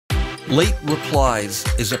Late Replies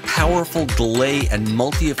is a powerful delay and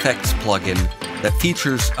multi-effects plugin that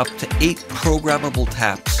features up to 8 programmable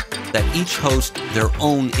taps that each host their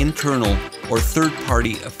own internal or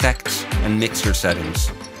third-party effects and mixer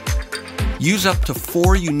settings. Use up to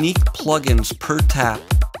 4 unique plugins per tap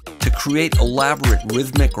to create elaborate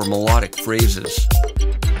rhythmic or melodic phrases.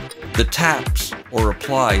 The taps, or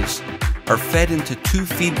replies, are fed into 2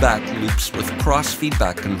 feedback loops with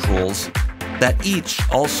cross-feedback controls that each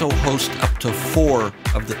also host up to 4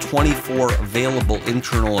 of the 24 available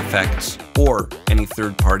internal effects or any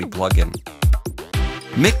third-party plugin.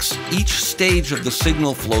 Mix each stage of the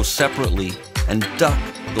signal flow separately and duck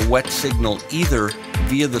the wet signal either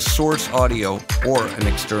via the source audio or an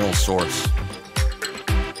external source.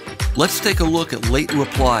 Let's take a look at Late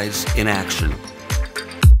Replies in action.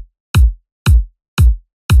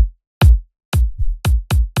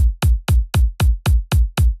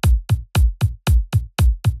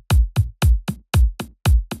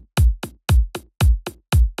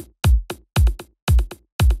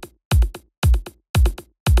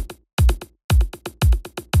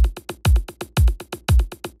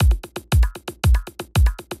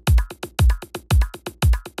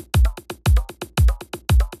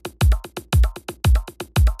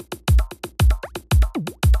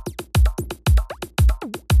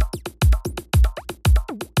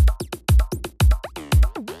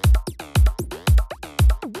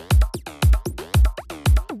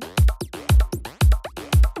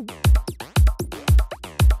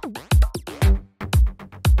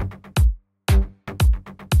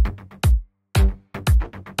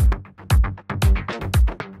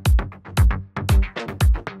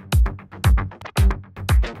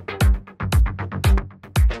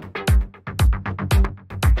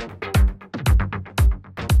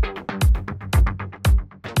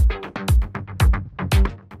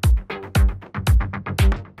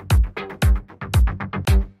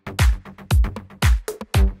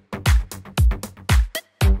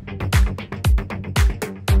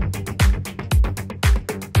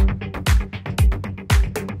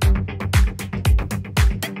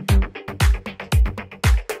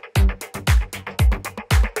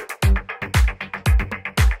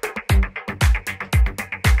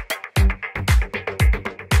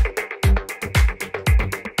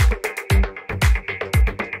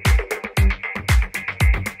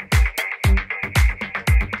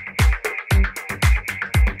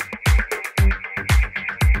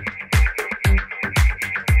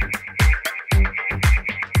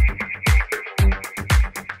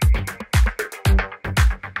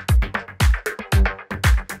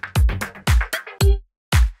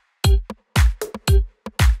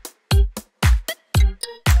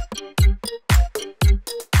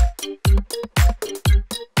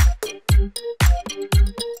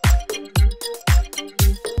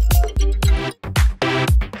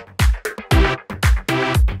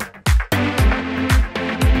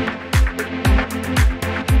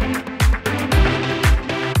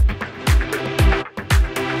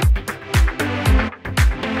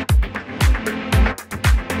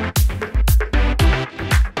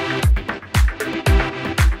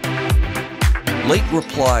 Late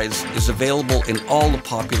Replies is available in all the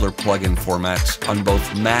popular plugin formats on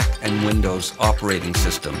both Mac and Windows operating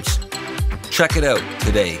systems. Check it out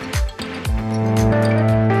today.